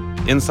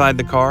 Inside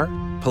the car,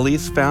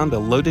 police found a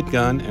loaded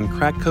gun and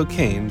crack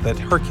cocaine that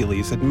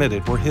Hercules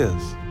admitted were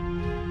his.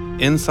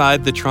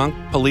 Inside the trunk,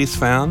 police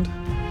found,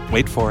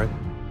 wait for it,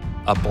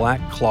 a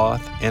black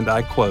cloth, and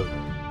I quote,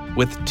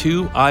 with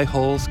 2 eye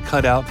holes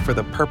cut out for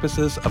the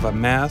purposes of a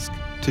mask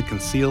to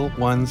conceal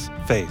one's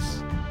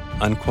face,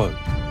 unquote.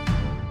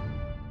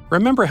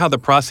 Remember how the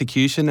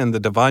prosecution in the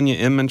Devanya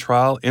Inman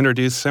trial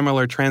introduced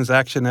similar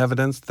transaction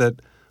evidence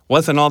that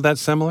wasn't all that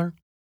similar?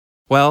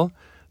 Well,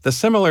 the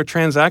similar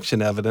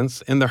transaction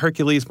evidence in the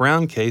Hercules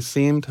Brown case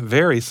seemed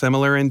very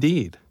similar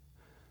indeed.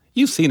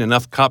 You've seen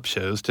enough cop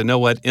shows to know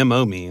what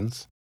MO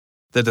means.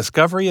 The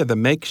discovery of the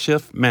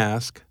makeshift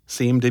mask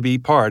seemed to be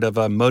part of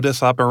a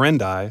modus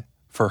operandi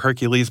for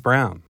Hercules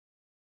Brown.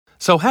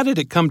 So how did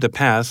it come to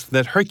pass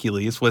that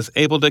Hercules was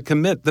able to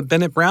commit the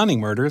Bennett Browning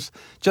murders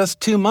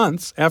just 2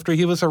 months after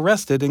he was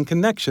arrested in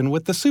connection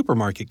with the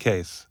supermarket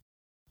case?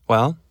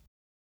 Well,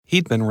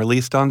 he'd been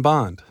released on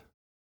bond.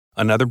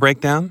 Another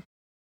breakdown?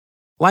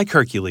 Like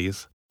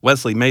Hercules,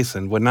 Wesley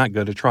Mason would not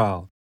go to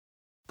trial.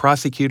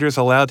 prosecutors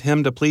allowed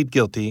him to plead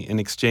guilty in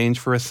exchange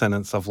for a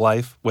sentence of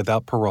life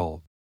without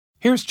parole.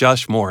 Here's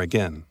Josh Moore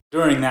again.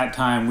 During that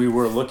time, we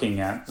were looking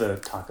at the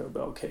Taco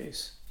Bell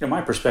case.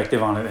 My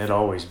perspective on it had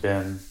always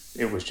been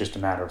it was just a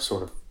matter of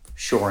sort of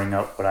shoring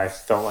up what I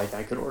felt like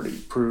I could already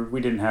prove. We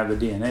didn't have the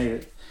DNA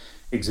that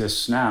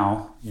exists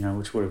now,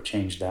 which would have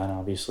changed that,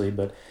 obviously,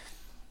 but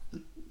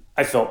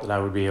I felt that I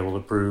would be able to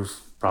prove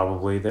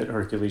probably that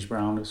Hercules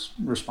Brown is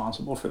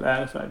responsible for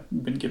that if I'd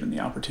been given the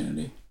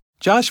opportunity.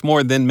 Josh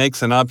Moore then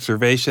makes an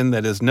observation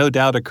that has no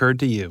doubt occurred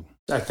to you.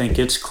 I think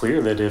it's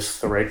clear that if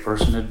the right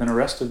person had been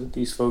arrested, that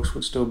these folks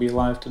would still be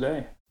alive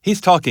today. He's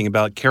talking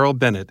about Carol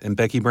Bennett and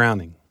Becky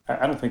Browning.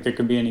 I don't think there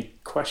could be any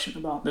question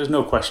about, there's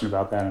no question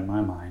about that in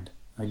my mind.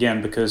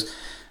 Again, because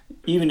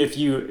even if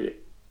you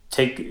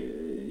take,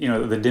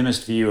 the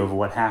dimmest view of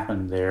what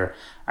happened there,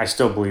 I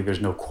still believe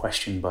there's no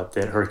question but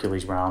that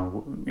Hercules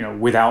Brown,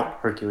 without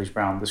Hercules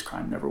Brown, this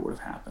crime never would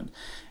have happened.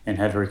 And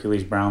had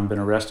Hercules Brown been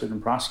arrested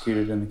and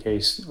prosecuted in the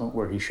case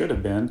where he should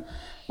have been,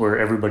 where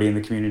everybody in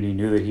the community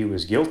knew that he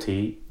was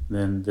guilty,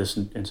 then this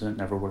incident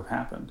never would have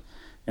happened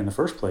in the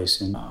first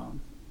place. And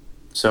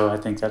so I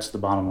think that's the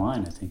bottom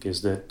line, I think,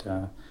 is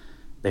that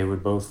they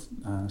would both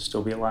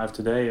still be alive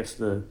today if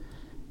the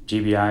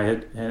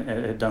GBI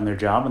had done their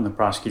job and the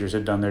prosecutors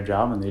had done their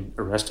job and they'd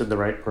arrested the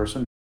right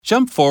person.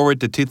 Jump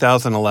forward to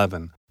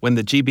 2011, when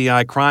the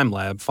GBI crime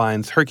lab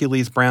finds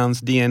Hercules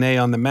Brown's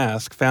DNA on the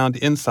mask found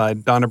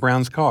inside Donna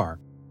Brown's car.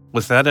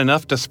 Was that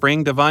enough to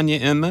spring Devanya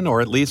Inman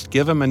or at least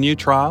give him a new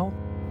trial?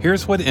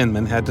 Here's what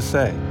Inman had to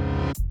say.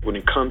 When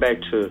it come back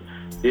to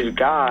this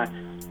guy,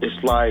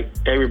 it's like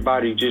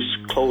everybody just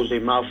close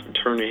their mouth and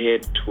turn their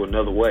head to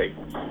another way.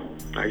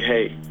 Like,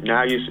 hey,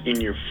 now it's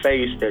in your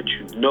face that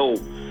you know,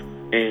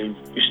 and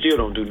you still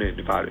don't do nothing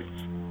about it.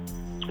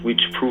 Which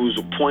proves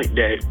a point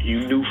that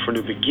you knew from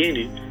the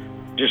beginning,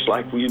 just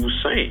like we were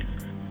saying.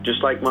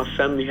 Just like my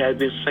family had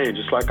been saying,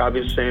 just like I've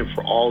been saying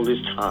for all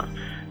this time,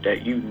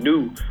 that you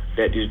knew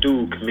that this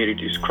dude committed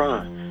this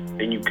crime,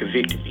 and you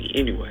convicted me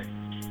anyway.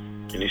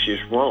 And it's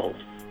just wrong.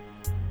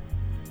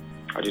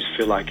 I just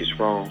feel like it's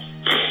wrong.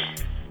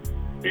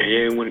 And they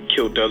didn't want to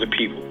kill the other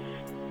people.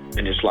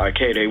 And it's like,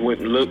 hey, they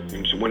wouldn't look.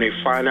 And so when they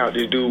find out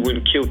this dude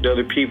wouldn't kill the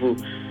other people,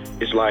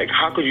 it's like,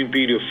 how could you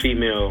beat a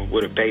female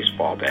with a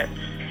baseball bat?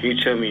 You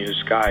tell me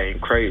this guy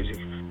ain't crazy,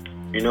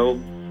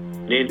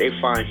 Then they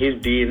find his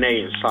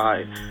DNA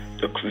inside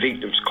the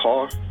victim's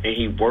car, and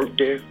he worked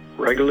there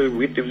regularly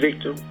with the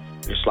victim.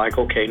 It's like,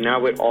 okay,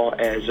 now it all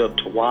adds up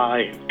to why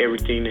and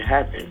everything that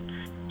happened.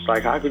 It's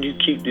like, how could you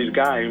keep this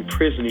guy in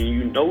prison and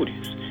you know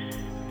this?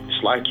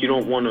 It's like you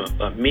don't want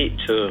to admit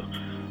to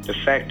the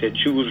fact that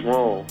you was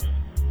wrong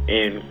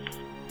and,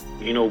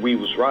 we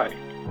was right.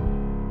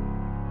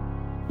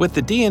 With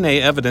the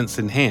DNA evidence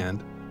in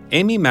hand,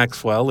 Amy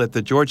Maxwell at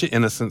the Georgia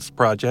Innocence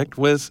Project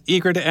was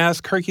eager to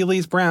ask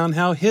Hercules Brown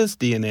how his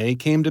DNA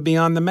came to be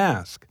on the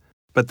mask,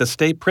 but the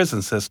state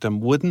prison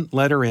system wouldn't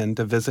let her in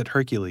to visit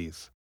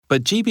Hercules.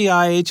 But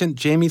GBI agent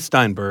Jamie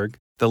Steinberg,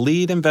 the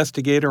lead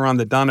investigator on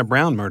the Donna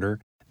Brown murder,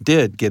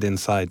 did get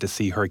inside to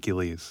see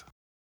Hercules.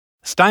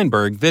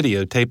 Steinberg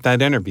videotaped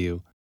that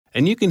interview,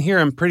 and you can hear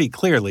him pretty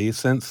clearly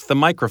since the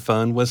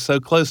microphone was so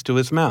close to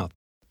his mouth.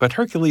 But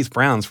Hercules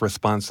Brown's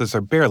responses are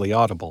barely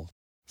audible,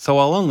 so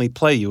I'll only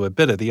play you a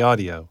bit of the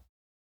audio.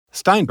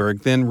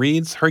 Steinberg then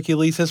reads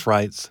Hercules'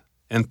 rights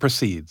and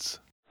proceeds.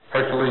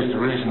 Hercules, the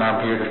reason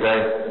I'm here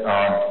today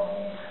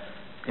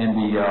in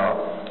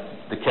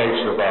the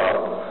case of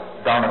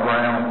Donna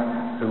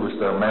Brown, who was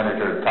the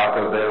manager of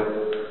Taco Bell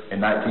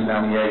in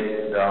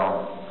 1998,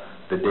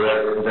 the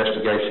death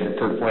investigation that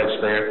took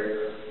place there.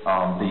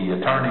 The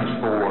attorneys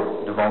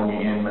for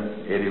Devanya Inman,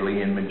 Eddie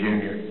Lee Inman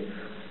Jr.,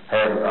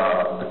 had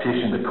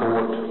petitioned the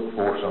court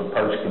for some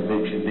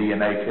post-conviction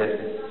DNA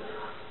testing,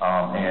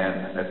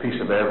 and a piece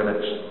of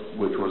evidence,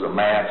 which was a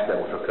mask that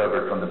was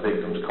recovered from the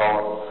victim's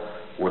car,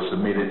 was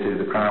submitted to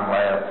the crime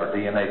lab for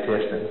DNA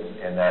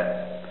testing, and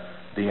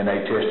that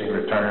DNA testing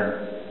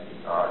returned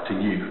to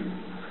you.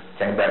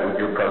 Came back with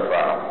your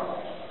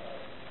profile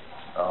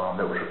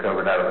that was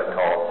recovered out of that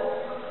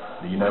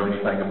car. Do you know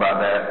anything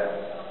about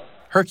that?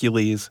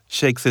 Hercules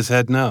shakes his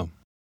head no.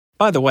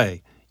 By the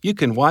way, you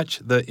can watch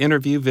the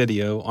interview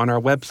video on our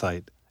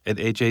website at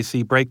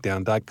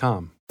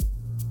ajcbreakdown.com.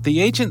 The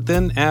agent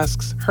then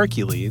asks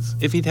Hercules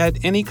if he'd had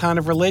any kind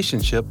of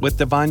relationship with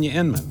Devanya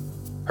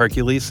Inman.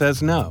 Hercules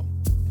says no.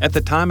 At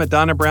the time of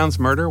Donna Brown's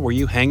murder, were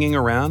you hanging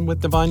around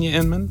with Devanya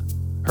Inman?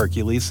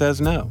 Hercules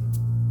says no.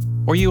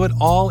 Were you at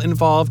all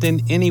involved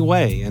in any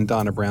way in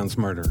Donna Brown's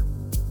murder?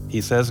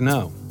 He says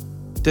no.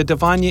 Did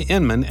Devanya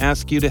Inman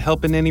ask you to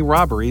help in any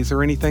robberies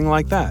or anything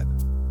like that?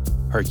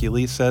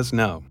 Hercules says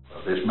no.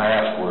 This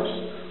mask was,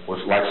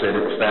 like I said,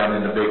 it was found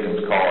in the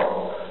victim's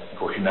car. Of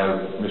course,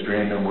 Mr.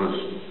 Inman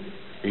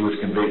was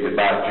convicted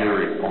by a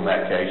jury on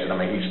that case, and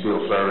he's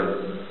still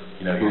serving,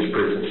 his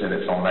prison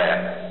sentence on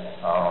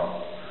that.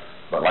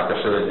 But like I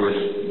said,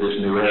 this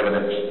new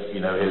evidence,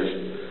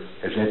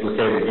 has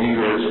implicated you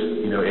as,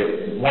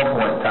 at one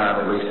point in time,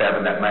 at least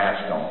having that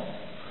mask on.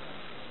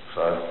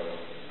 So,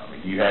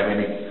 do you have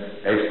any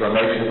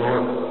explanation for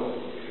it?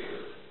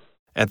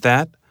 At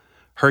that,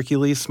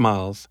 Hercules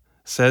smiles,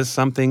 says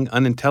something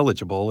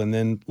unintelligible, and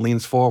then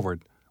leans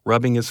forward,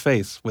 rubbing his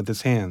face with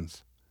his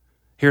hands.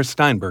 Here's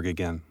Steinberg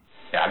again.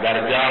 Yeah, I got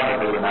a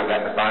job to do, and I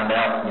got to find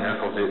out,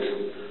 because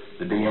it's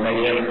the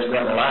DNA evidence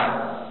doesn't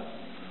lie.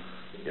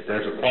 If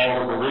there's a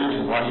plausible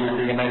reason why your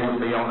DNA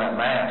would be on that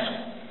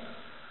mask.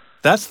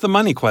 That's the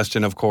money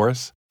question, of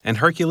course, and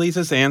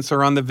Hercules'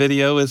 answer on the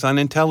video is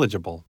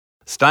unintelligible.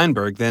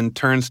 Steinberg then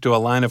turns to a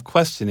line of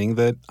questioning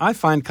that I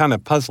find kind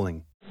of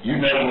puzzling. You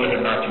know whether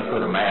or not you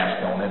put a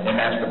mask on it, and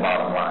that's the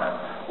bottom line.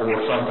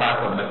 Or some type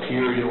of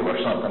material or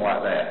something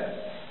like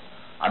that.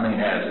 I mean,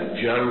 as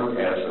a joke,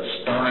 as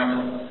a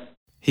stunt.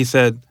 He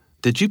said,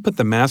 "Did you put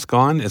the mask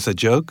on as a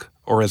joke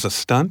or as a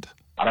stunt?"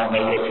 I don't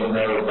know what you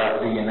know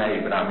about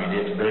DNA, but I mean,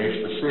 it's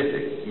very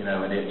specific,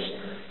 and it's,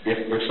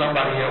 if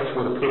somebody else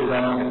would have put it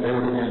on, if there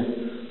would have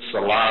been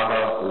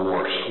saliva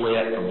or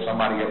sweat from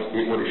somebody else,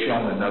 it would have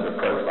shown another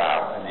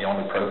profile, and the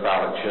only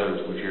profile it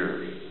shows was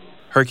yours.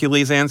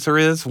 Hercules' answer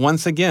is,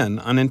 once again,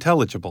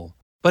 unintelligible.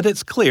 But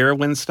it's clear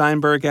when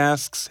Steinberg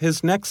asks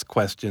his next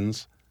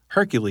questions,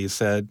 Hercules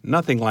said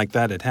nothing like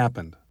that had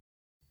happened.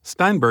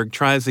 Steinberg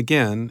tries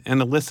again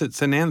and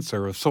elicits an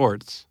answer of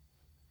sorts.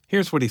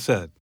 Here's what he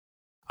said.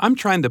 "I'm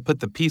trying to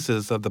put the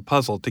pieces of the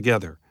puzzle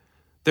together.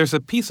 There's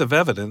a piece of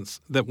evidence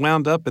that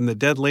wound up in the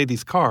dead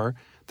lady's car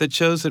that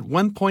shows at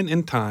one point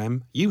in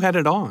time you had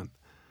it on.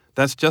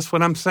 That's just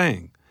what I'm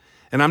saying.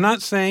 And I'm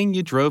not saying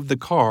you drove the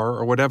car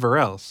or whatever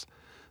else.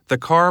 The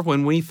car,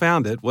 when we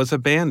found it, was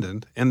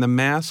abandoned, and the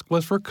mask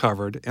was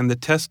recovered, and the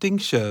testing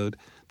showed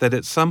that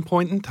at some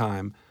point in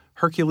time,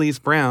 Hercules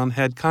Brown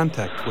had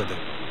contact with it."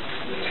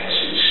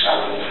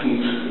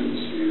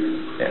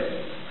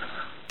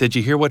 Did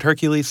you hear what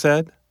Hercules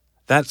said?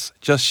 That's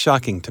just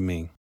shocking to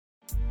me.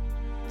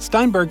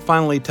 Steinberg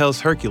finally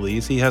tells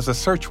Hercules he has a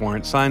search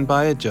warrant signed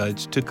by a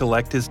judge to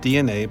collect his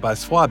DNA by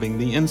swabbing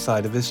the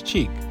inside of his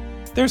cheek.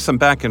 There's some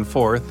back and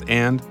forth,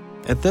 and,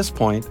 at this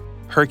point,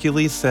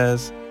 Hercules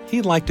says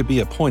he'd like to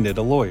be appointed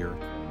a lawyer.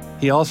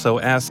 He also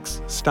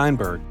asks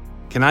Steinberg,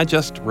 "Can I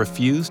just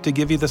refuse to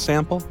give you the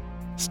sample?"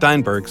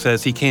 Steinberg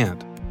says he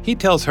can't. He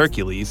tells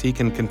Hercules he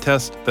can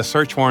contest the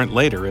search warrant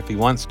later if he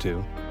wants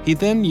to. He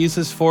then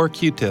uses 4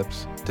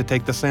 Q-tips to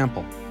take the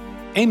sample.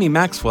 Amy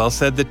Maxwell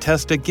said the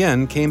test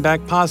again came back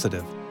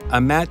positive,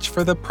 a match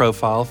for the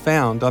profile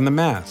found on the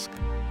mask.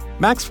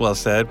 Maxwell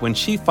said when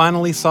she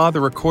finally saw the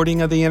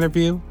recording of the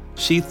interview,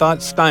 she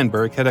thought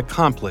Steinberg had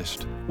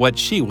accomplished what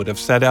she would have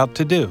set out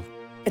to do.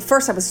 At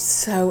first, I was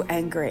so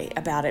angry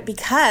about it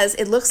because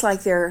it looks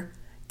like they're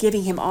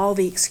giving him all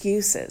the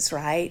excuses,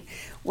 right?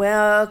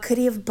 Well, could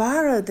he have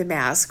borrowed the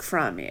mask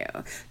from you?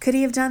 Could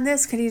he have done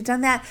this? Could he have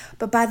done that?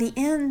 But by the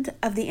end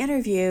of the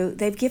interview,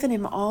 they've given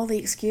him all the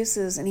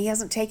excuses, and he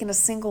hasn't taken a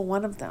single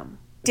one of them.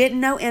 Didn't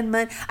know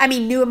Inman. I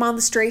mean, knew him on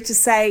the street to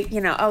say,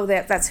 oh,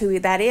 that's who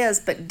that is,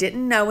 but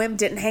didn't know him,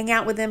 didn't hang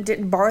out with him,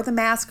 didn't borrow the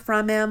mask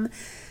from him.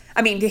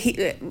 I mean,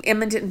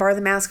 Inman didn't borrow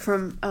the mask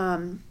from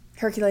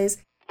Hercules.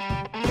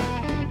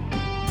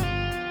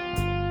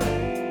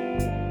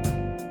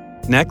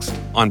 Next,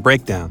 on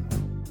Breakdown,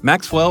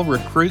 Maxwell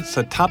recruits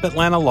a top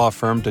Atlanta law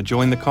firm to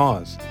join the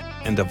cause,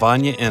 and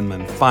Devanya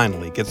Inman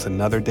finally gets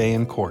another day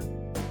in court.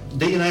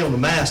 DNA on the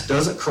mask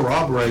doesn't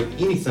corroborate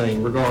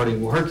anything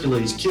regarding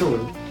Hercules killed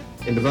him,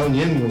 and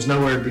Devanya Inman was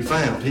nowhere to be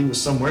found. He was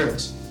somewhere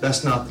else.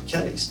 That's not the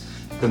case.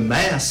 The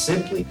mask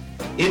simply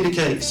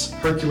indicates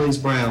Hercules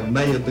Brown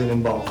may have been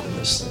involved in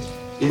this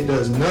thing. It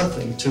does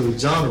nothing to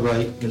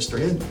exonerate Mr.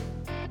 Inman.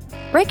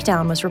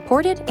 Breakdown was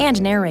reported and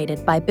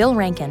narrated by Bill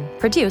Rankin,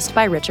 produced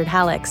by Richard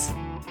Hallex.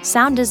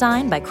 Sound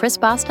design by Chris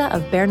Basta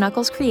of Bare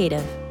Knuckles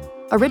Creative.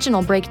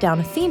 Original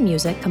Breakdown theme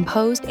music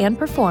composed and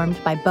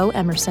performed by Bo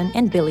Emerson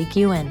and Billy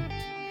Guin.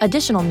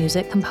 Additional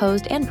music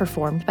composed and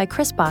performed by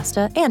Chris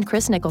Basta and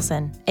Chris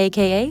Nicholson,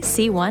 aka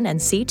C1 and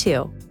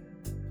C2.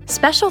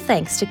 Special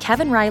thanks to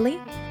Kevin Riley,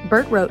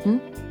 Bert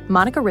Roten,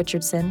 Monica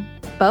Richardson,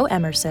 Bo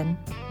Emerson,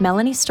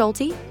 Melanie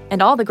Stolte,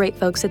 and all the great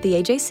folks at the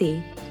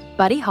AJC,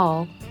 Buddy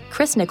Hall,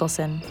 Chris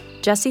Nicholson,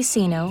 Jesse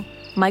Sino,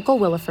 Michael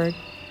Williford,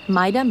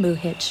 Maida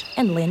Muhich,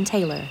 and Lynn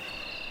Taylor.